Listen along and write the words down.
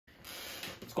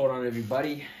What's going on,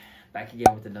 everybody? Back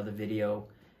again with another video.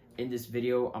 In this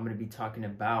video, I'm going to be talking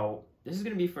about, this is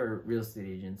going to be for real estate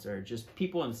agents or just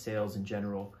people in sales in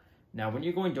general. Now, when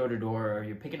you're going door to door or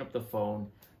you're picking up the phone,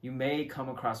 you may come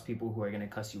across people who are going to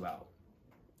cuss you out.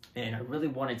 And I really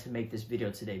wanted to make this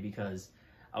video today because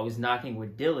I was knocking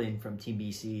with Dylan from Team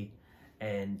BC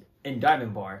and in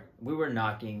Diamond Bar. We were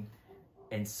knocking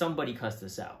and somebody cussed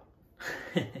us out.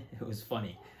 It was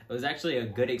funny. It was actually a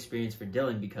good experience for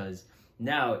Dylan because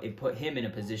now it put him in a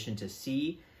position to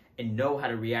see and know how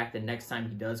to react the next time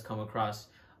he does come across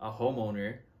a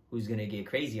homeowner who's going to get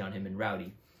crazy on him and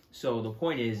rowdy. So the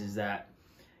point is that,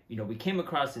 you know, we came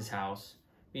across his house.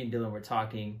 Me and Dylan were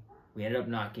talking. We ended up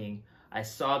knocking. I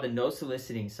saw the no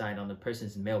soliciting sign on the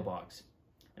person's mailbox.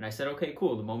 And I said, okay,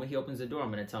 cool. The moment he opens the door,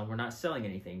 I'm going to tell him we're not selling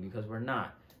anything because we're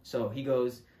not. So he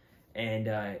goes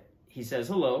and he says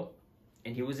hello.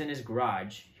 And he was in his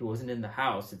garage. He wasn't in the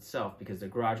house itself because the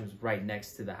garage was right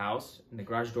next to the house and the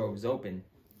garage door was open.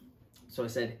 So I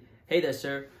said, hey there,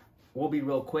 sir. We'll be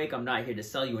real quick. I'm not here to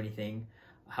sell you anything.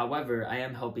 However, I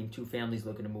am helping two families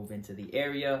looking to move into the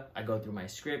area. I go through my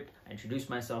script. I introduce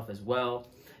myself as well.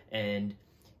 And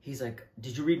he's like,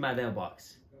 did you read my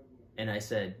mailbox? And I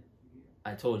said,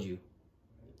 I told you,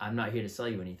 I'm not here to sell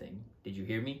you anything. Did you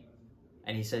hear me?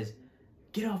 And he says,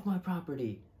 get off my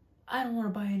property. I don't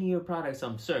want to buy any of your products.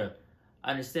 Sir,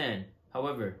 I understand.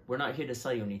 However, we're not here to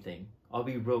sell you anything. I'll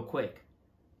be real quick.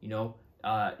 You know,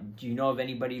 do you know of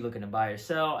anybody looking to buy or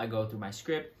sell? I go through my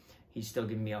script. He's still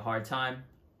giving me a hard time.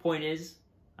 Point is,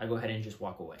 I go ahead and just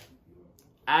walk away.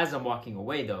 As I'm walking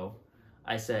away, though,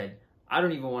 I said, I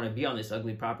don't even want to be on this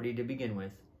ugly property to begin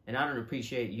with. And I don't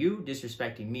appreciate you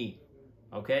disrespecting me.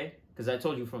 Okay? Because I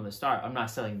told you from the start, I'm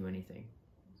not selling you anything.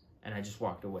 And I just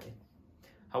walked away.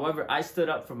 However, I stood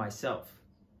up for myself,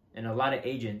 and a lot of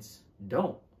agents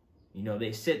don't. You know,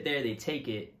 they sit there, they take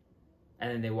it,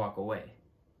 and then they walk away.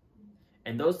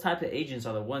 And those type of agents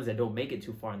are the ones that don't make it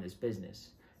too far in this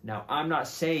business. Now, I'm not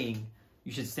saying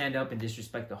you should stand up and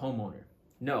disrespect the homeowner.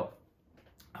 No.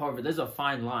 However, there's a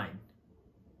fine line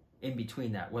in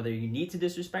between that, whether you need to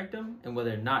disrespect them and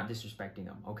whether not disrespecting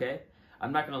them, okay?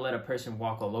 I'm not going to let a person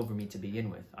walk all over me to begin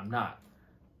with. I'm not.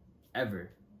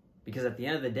 Ever. Because at the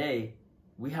end of the day,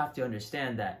 we have to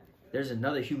understand that there's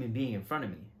another human being in front of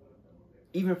me.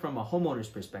 Even from a homeowner's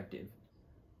perspective,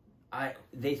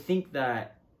 they think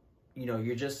that, you know,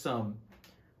 you're just some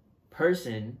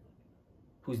person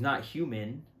who's not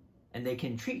human and they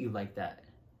can treat you like that.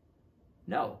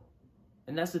 No.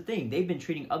 And that's the thing. They've been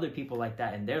treating other people like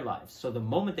that in their lives. So the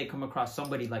moment they come across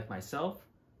somebody like myself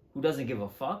who doesn't give a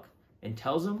fuck and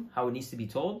tells them how it needs to be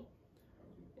told,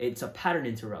 it's a pattern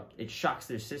interrupt. It shocks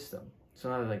their system. So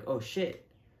now they're like, oh shit.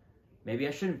 Maybe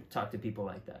I shouldn't talk to people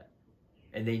like that.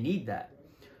 And they need that.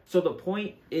 So the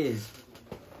point is,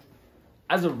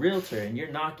 as a realtor and you're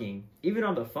knocking, even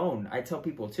on the phone, I tell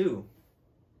people too,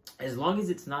 as long as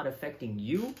it's not affecting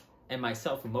you and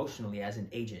myself emotionally as an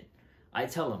agent, I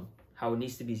tell them how it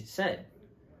needs to be said.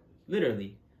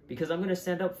 Literally. Because I'm going to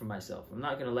stand up for myself. I'm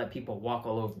not going to let people walk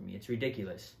all over me. It's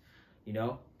ridiculous. You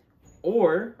know?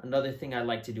 Or another thing I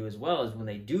like to do as well is when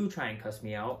they do try and cuss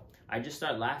me out, I just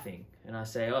start laughing and I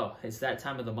say, oh, it's that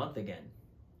time of the month again.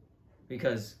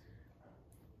 Because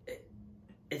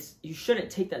you shouldn't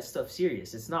take that stuff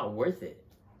serious. It's not worth it.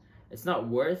 It's not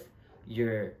worth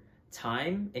your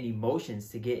time and emotions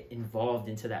to get involved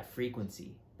into that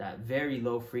frequency, that very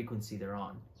low frequency they're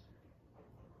on.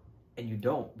 And you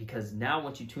don't, because now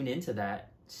once you tune into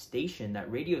that station,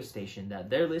 that radio station that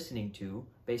they're listening to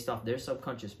based off their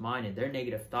subconscious mind and their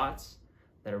negative thoughts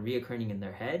that are reoccurring in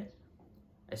their head,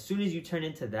 as soon as you turn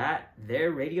into that,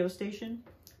 their radio station,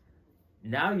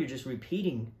 now you're just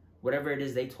repeating whatever it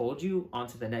is they told you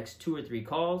onto the next 2 or 3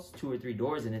 calls, 2 or 3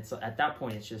 doors. And it's at that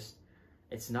point,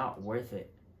 it's not worth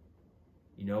it.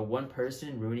 You know, one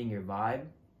person ruining your vibe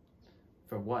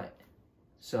for what?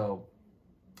 So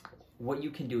what you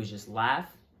can do is just laugh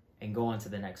and go on to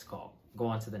the next call. Go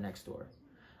on to the next door.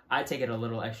 I take it a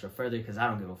little extra further because I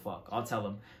don't give a fuck. I'll tell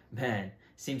them, man,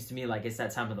 seems to me like it's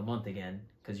that time of the month again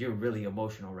because you're really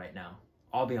emotional right now.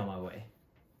 I'll be on my way.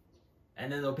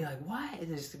 And then they'll be like, what?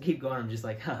 And just keep going. I'm just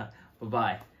like, haha,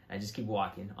 bye-bye. I just keep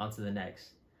walking on to the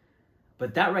next.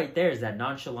 But that right there is that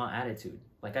nonchalant attitude.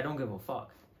 Like, I don't give a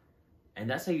fuck. And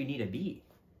that's how you need to be.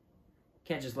 You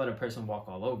can't just let a person walk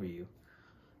all over you.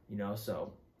 You know,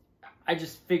 so I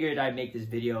just figured I'd make this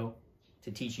video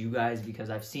to teach you guys because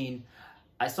I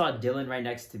saw Dylan right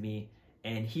next to me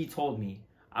and he told me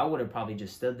I would have probably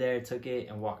just stood there, took it,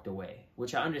 and walked away,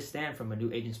 which I understand from a new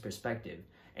agent's perspective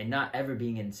and not ever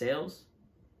being in sales.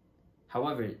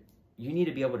 However, you need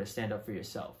to be able to stand up for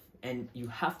yourself, and you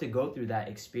have to go through that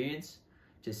experience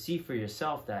to see for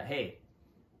yourself that, hey,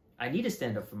 I need to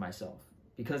stand up for myself,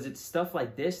 because it's stuff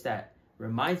like this that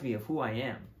reminds me of who I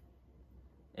am,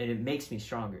 and it makes me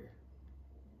stronger.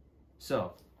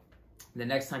 So the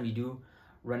next time you do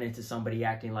run into somebody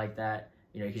acting like that,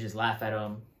 you can just laugh at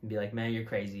them and be like, man, you're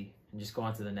crazy, and just go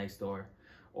on to the next door.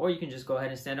 Or you can just go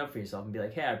ahead and stand up for yourself and be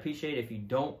like, hey, I appreciate it if you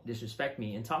don't disrespect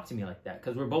me and talk to me like that,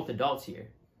 because we're both adults here.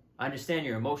 I understand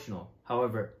you're emotional.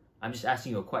 However, I'm just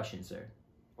asking you a question, sir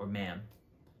or ma'am.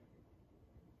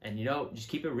 And, just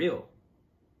keep it real.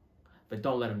 But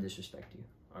don't let them disrespect you,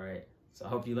 all right? So I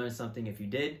hope you learned something. If you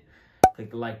did,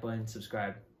 click the like button,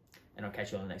 subscribe, and I'll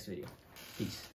catch you on the next video. Peace.